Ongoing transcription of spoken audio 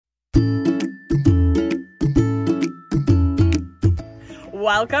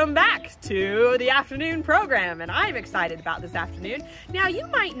Welcome back to the afternoon program, and I'm excited about this afternoon. Now, you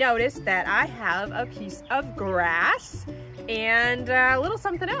might notice that I have a piece of grass and a little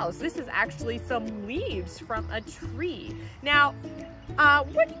something else. This is actually some leaves from a tree. Now,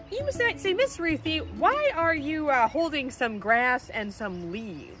 what you might say, Miss Ruthie, why are you holding some grass and some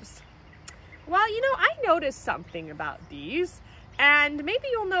leaves? Well, you know, I noticed something about these, and maybe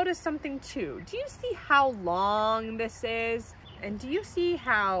you'll notice something too. Do you see how long this is? And do you see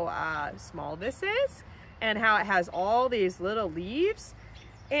how small this is? And how it has all these little leaves?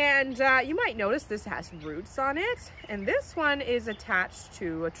 And you might notice this has roots on it. And this one is attached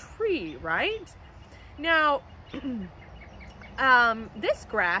to a tree, right? Now, this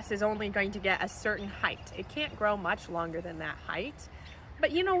grass is only going to get a certain height. It can't grow much longer than that height. But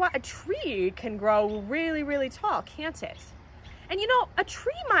you know what? A tree can grow really, really tall, can't it? And you know, a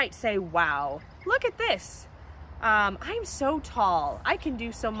tree might say, wow, look at this. I'm so tall, I can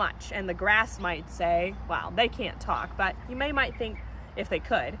do so much. And the grass might say, wow, they can't talk, but you might think, if they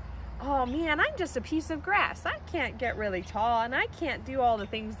could, oh man, I'm just a piece of grass. I can't get really tall, and I can't do all the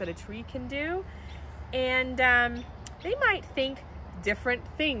things that a tree can do. And they might think different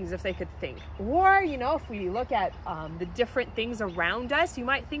things if they could think. Or, you know, if we look at the different things around us, you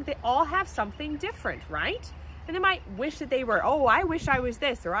might think they all have something different, right? And they might wish that they were, oh, I wish I was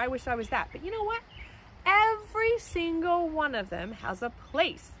this, or I wish I was that. But you know what? Every single one of them has a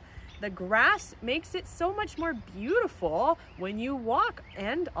place. The grass makes it so much more beautiful when you walk,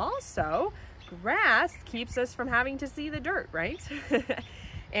 and also grass keeps us from having to see the dirt, right?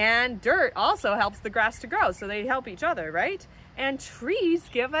 And dirt also helps the grass to grow, so they help each other, right? And trees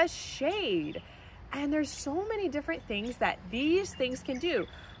give us shade. And there's so many different things that these things can do.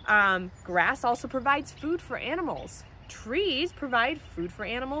 Grass also provides food for animals. Trees provide food for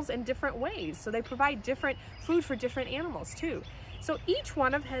animals in different ways. So they provide different food for different animals too. So each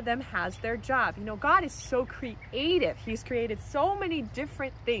one of them has their job. You know, God is so creative. He's created so many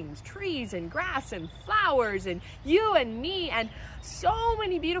different things, trees and grass and flowers and you and me, and so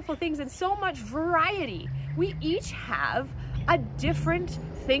many beautiful things and so much variety. We each have a different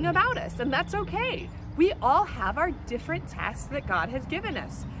thing about us, and that's okay. We all have our different tasks that God has given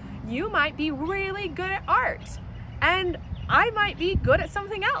us. You might be really good at art, and I might be good at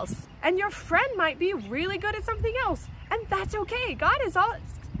something else, and your friend might be really good at something else, and that's okay. God has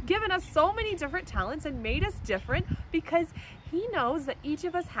given us so many different talents and made us different because He knows that each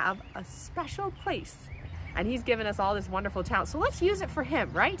of us have a special place, and He's given us all this wonderful talent. So let's use it for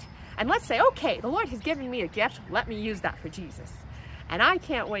Him, right? And let's say, okay, the Lord has given me a gift. Let me use that for Jesus. And I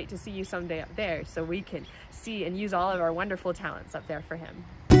can't wait to see you someday up there so we can see and use all of our wonderful talents up there for Him.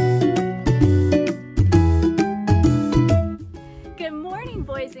 Good morning,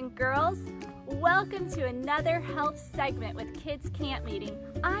 boys and girls. Welcome to another health segment with Kids Camp Meeting.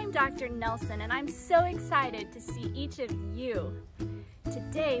 I'm Dr. Nelson, and I'm so excited to see each of you.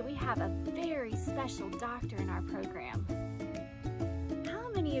 Today, we have a very special doctor in our program. How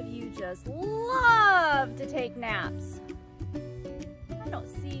many of you just love to take naps? I don't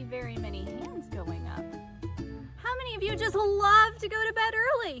see very many hands going up. How many of you just love to go to bed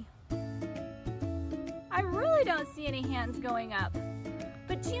early? I really don't see any hands going up.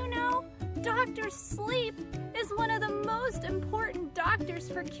 But you know, Dr. Sleep is one of the most important doctors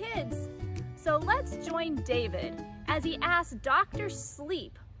for kids. So let's join David as he asks Dr.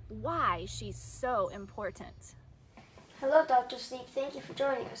 Sleep why she's so important. Hello, Dr. Sleep. Thank you for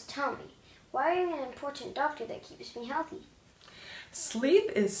joining us. Tell me, why are you an important doctor that keeps me healthy?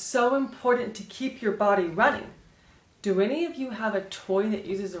 Sleep is so important to keep your body running. Do any of you have a toy that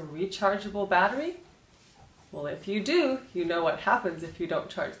uses a rechargeable battery? Well, if you do, you know what happens if you don't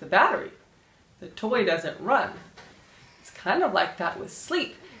charge the battery. The toy doesn't run. It's kind of like that with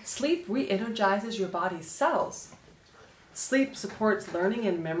sleep. Sleep re-energizes your body's cells. Sleep supports learning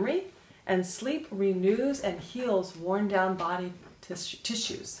and memory, and sleep renews and heals worn-down body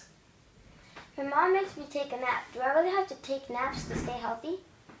tissues. My mom makes me take a nap. Do I really have to take naps to stay healthy?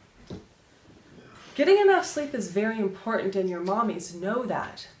 Getting enough sleep is very important, and your mommies know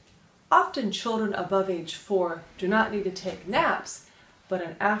that. Often children above age 4 do not need to take naps, but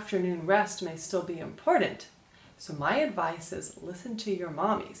an afternoon rest may still be important. So my advice is listen to your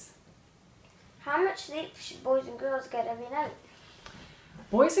mommies. How much sleep should boys and girls get every night?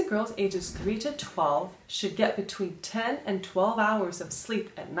 Boys and girls ages 3 to 12 should get between 10 and 12 hours of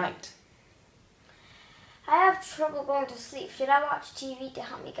sleep at night. I have trouble going to sleep. Should I watch TV to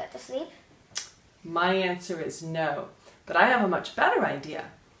help me get to sleep? My answer is no, but I have a much better idea.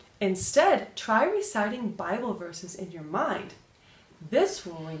 Instead, try reciting Bible verses in your mind. This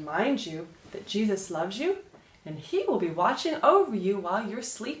will remind you that Jesus loves you and he will be watching over you while you're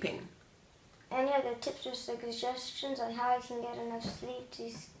sleeping. Any other tips or suggestions on how I can get enough sleep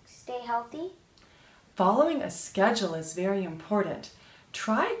to stay healthy? Following a schedule is very important.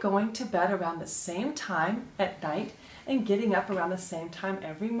 Try going to bed around the same time at night and getting up around the same time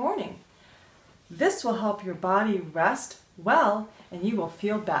every morning. This will help your body rest well and you will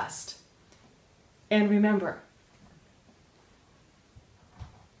feel best. And remember,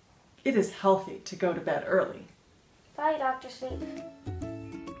 it is healthy to go to bed early. Bye, Dr. Sleep.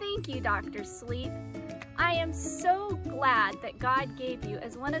 Thank you, Dr. Sleep. I am so glad that God gave you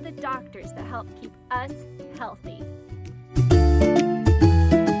as one of the doctors that help keep us healthy.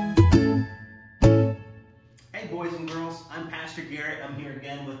 Hey boys and girls, I'm Pastor Garrett. I'm here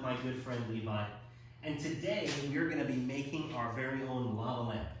again with my good friend Levi. And today we're going to be making our very own lava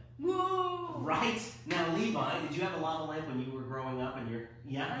lamp. Whoa! Right? Now Levi, did you have a lava lamp when you were growing up?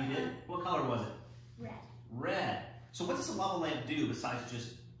 Yeah, you did? What color was it? Red. Red. So what does a lava lamp do besides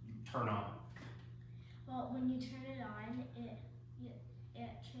just turn on? Well, when you turn it on,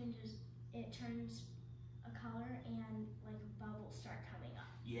 it turns a color and like bubbles start coming up.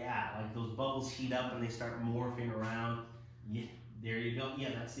 Yeah, like those bubbles heat up and they start morphing around. Yeah, there you go. Yeah,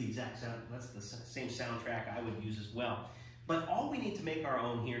 that's the exact sound. That's the same soundtrack I would use as well. But all we need to make our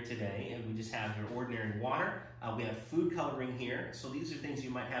own here today, and we just have your ordinary water. We have food coloring here. So these are things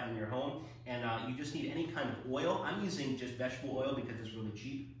you might have in your home. And you just need any kind of oil. I'm using just vegetable oil because it's really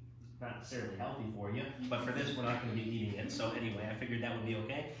cheap. Not necessarily healthy for you, but for this we're not going to be eating it. So anyway, I figured that would be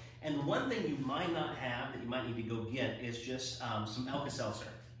okay. And the one thing you might not have that you might need to go get is just some Alka-Seltzer.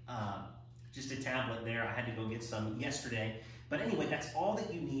 Just a tablet there. I had to go get some yesterday. But anyway, that's all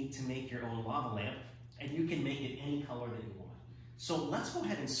that you need to make your own lava lamp, and you can make it any color that you want. So let's go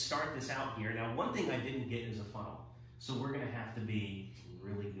ahead and start this out here. Now, one thing I didn't get is a funnel. So we're going to have to be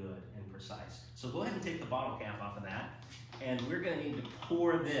really good and precise. So go ahead and take the bottle cap off of that. And we're going to need to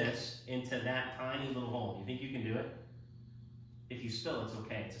pour this into that tiny little hole. You think you can do it? If you spill, it's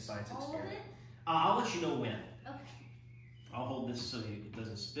okay. It's a science experiment. All of it? I'll let you know when. Okay. I'll hold this so it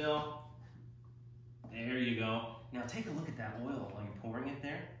doesn't spill. There you go. Now take a look at that oil while you're pouring it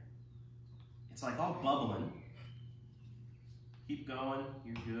there. It's like all bubbling. Keep going.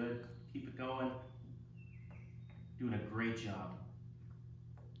 You're good. Keep it going. Doing a great job.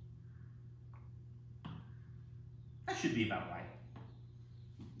 That should be about right.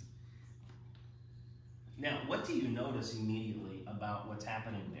 Now, what do you notice immediately about what's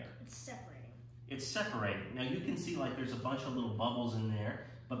happening there? It's separating. It's separating. Now you can see like there's a bunch of little bubbles in there,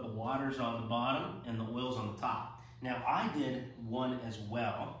 but the water's on the bottom and the oil's on the top. Now I did one as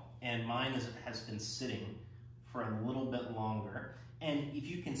well, and mine has been sitting for a little bit longer. And if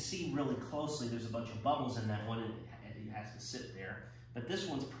you can see really closely, there's a bunch of bubbles in that one, and it has to sit there. But this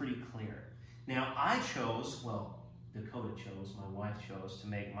one's pretty clear. Now I chose, well, Dakota chose, my wife chose to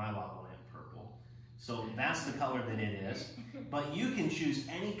make my lava lamp purple. So that's the color that it is. But you can choose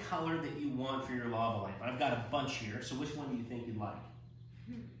any color that you want for your lava lamp. I've got a bunch here, so which one do you think you'd like?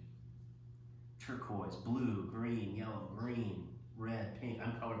 Turquoise, blue, green, yellow, green, red, pink.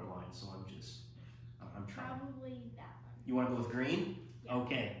 I'm colorblind, so I'm trying. Probably that one. You want to go with green? Yeah.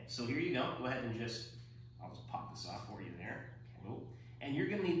 Okay, so here you go. Go ahead and I'll just pop this off for you there. Cool. And you're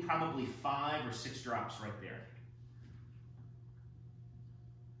going to need probably 5 or 6 drops right there.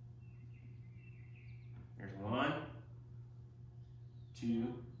 There's 1,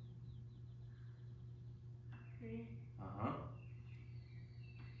 2. 3, Uh-huh.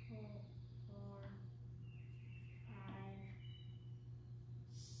 4, 5,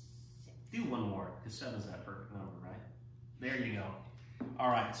 6. Do one more, because 7 is that perfect number, right? There you go. All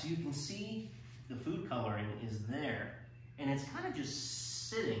right, so you can see the food coloring is there, and it's kind of just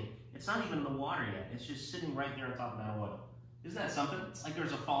sitting. It's not even in the water yet. It's just sitting right there on top of that oil. Isn't that something? It's like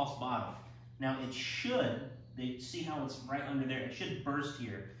there's a false bottom. Now it should, see how it's right under there? It should burst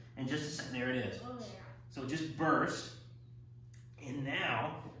here. And just a second, there it is. Oh, yeah. So it just burst, and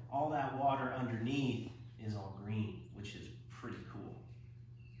now all that water underneath is all green, which is pretty cool.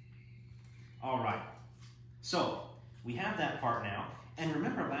 All right, so we have that part now. And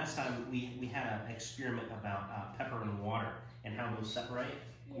remember last time we had an experiment about pepper and water and how those separate?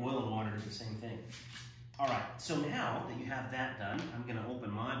 Yeah. Oil and water do the same thing. All right, so now that you have that done, I'm gonna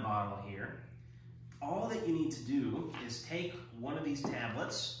open my bottle here. All that you need to do is take one of these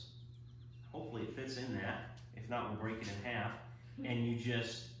tablets, hopefully it fits in that, if not we'll break it in half, and you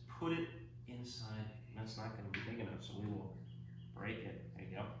just put it inside. That's not gonna be big enough, so we will break it. There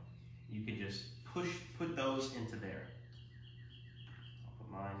you go. You can just put those into there. I'll put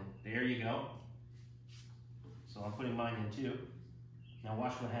mine in, there you go. So I'm putting mine in too. Now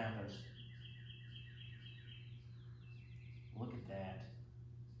watch what happens. Look at that.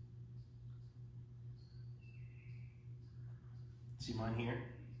 See mine here?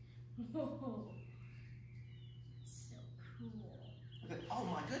 Whoa. So cool. Look at, oh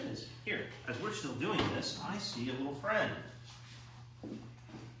my goodness. Here, as we're still doing this, I see a little friend.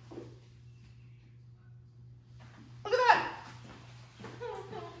 Look at that.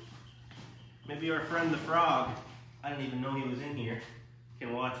 Maybe our friend the frog, I didn't even know he was in here,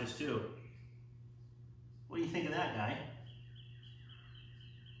 can watch us too. What do you think of that, guy?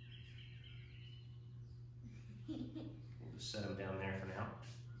 We'll just set him down there for now.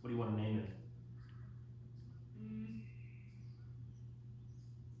 What do you want to name him?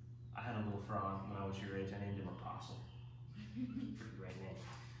 I had a little frog when I was your age. I named him Apostle. Pretty great name.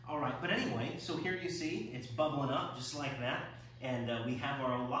 All right, but anyway, so here you see it's bubbling up just like that, and we have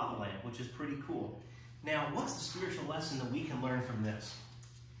our own lava lamp, which is pretty cool. Now, what's the spiritual lesson that we can learn from this?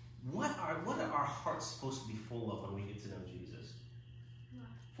 What are our hearts supposed to be full of when we get to know Jesus? Love.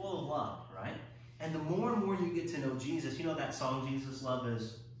 Full of love, right? And the more and more you get to know Jesus, you know that song, Jesus' Love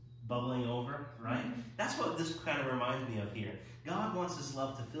is bubbling over, right? That's what this kind of reminds me of here. God wants His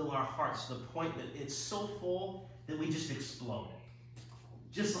love to fill our hearts to the point that it's so full that we just explode.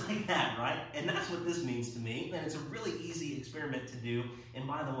 Just like that, right? And that's what this means to me. And it's a really easy experiment to do. And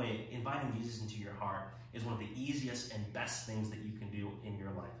by the way, inviting Jesus into your heart is one of the easiest and best things that you can do in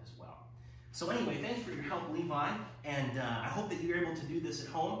your life as well. So anyway, thanks for your help, Levi. And I hope that you're able to do this at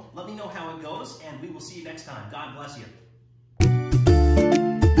home. Let me know how it goes, and we will see you next time. God bless you.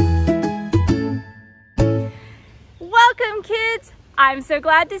 Welcome, kids. I'm so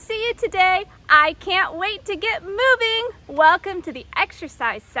glad to see you today. I can't wait to get moving. Welcome to the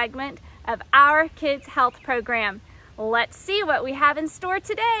exercise segment of our Kids Health Program. Let's see what we have in store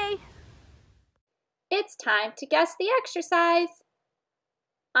today. It's time to guess the exercise.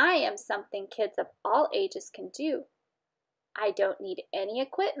 I am something kids of all ages can do. I don't need any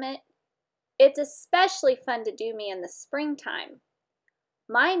equipment. It's especially fun to do me in the springtime.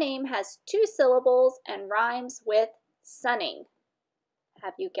 My name has 2 syllables and rhymes with sunning.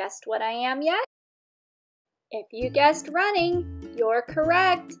 Have you guessed what I am yet? If you guessed running, you're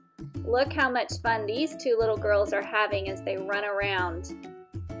correct. Look how much fun these 2 little girls are having as they run around.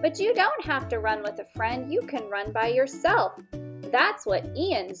 But you don't have to run with a friend. You can run by yourself. That's what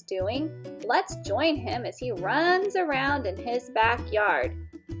Ian's doing. Let's join him as he runs around in his backyard.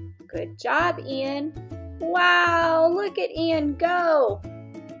 Good job, Ian. Wow, look at Ian go.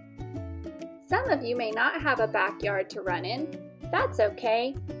 Some of you may not have a backyard to run in. That's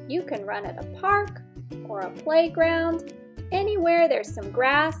okay. You can run at a park or a playground, anywhere there's some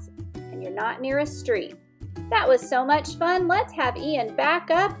grass and you're not near a street. That was so much fun. Let's have Ian back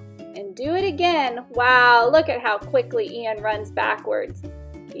up and do it again. Wow, look at how quickly Ian runs backwards.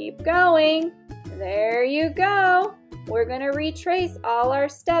 Keep going. There you go. We're going to retrace all our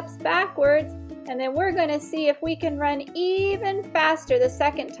steps backwards, and then we're going to see if we can run even faster the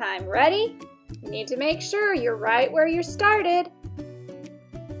second time. Ready? You need to make sure you're right where you started.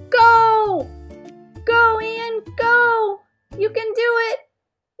 Go! Go, Ian, go! You can do it!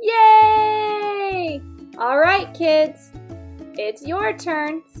 Yay! All right, kids. It's your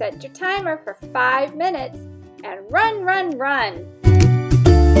turn. Set your timer for 5 minutes and run, run, run.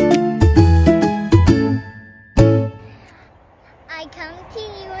 I come to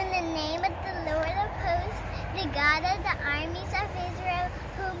you in the name of the Lord of hosts, the God of the armies of Israel,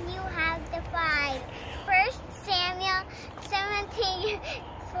 whom you have defied. 1 Samuel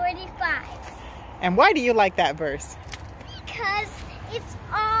 17:45. And why do you like that verse? Because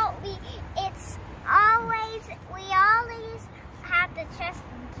we always have to trust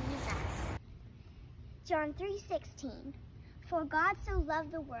in Jesus. John 3:16. For God so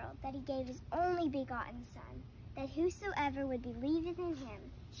loved the world that he gave his only begotten Son, that whosoever would believe in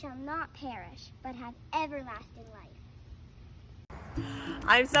him shall not perish, but have everlasting life.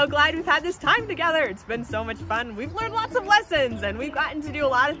 I'm so glad we've had this time together. It's been so much fun. We've learned lots of lessons and we've gotten to do a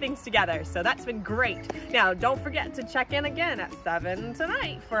lot of things together. So that's been great. Now, don't forget to check in again at 7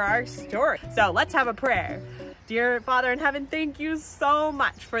 tonight for our story. So let's have a prayer. Dear Father in heaven, thank you so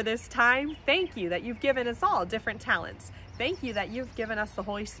much for this time. Thank you that you've given us all different talents. Thank you that you've given us the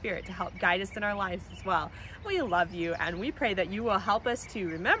Holy Spirit to help guide us in our lives as well. We love you and we pray that you will help us to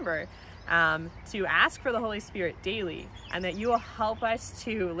remember to ask for the Holy Spirit daily, and that you will help us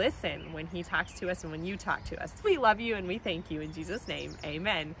to listen when he talks to us and when you talk to us. We love you and we thank you in Jesus' name.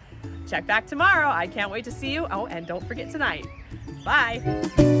 Amen. Check back tomorrow. I can't wait to see you. Oh, and don't forget tonight.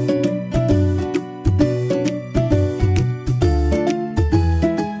 Bye.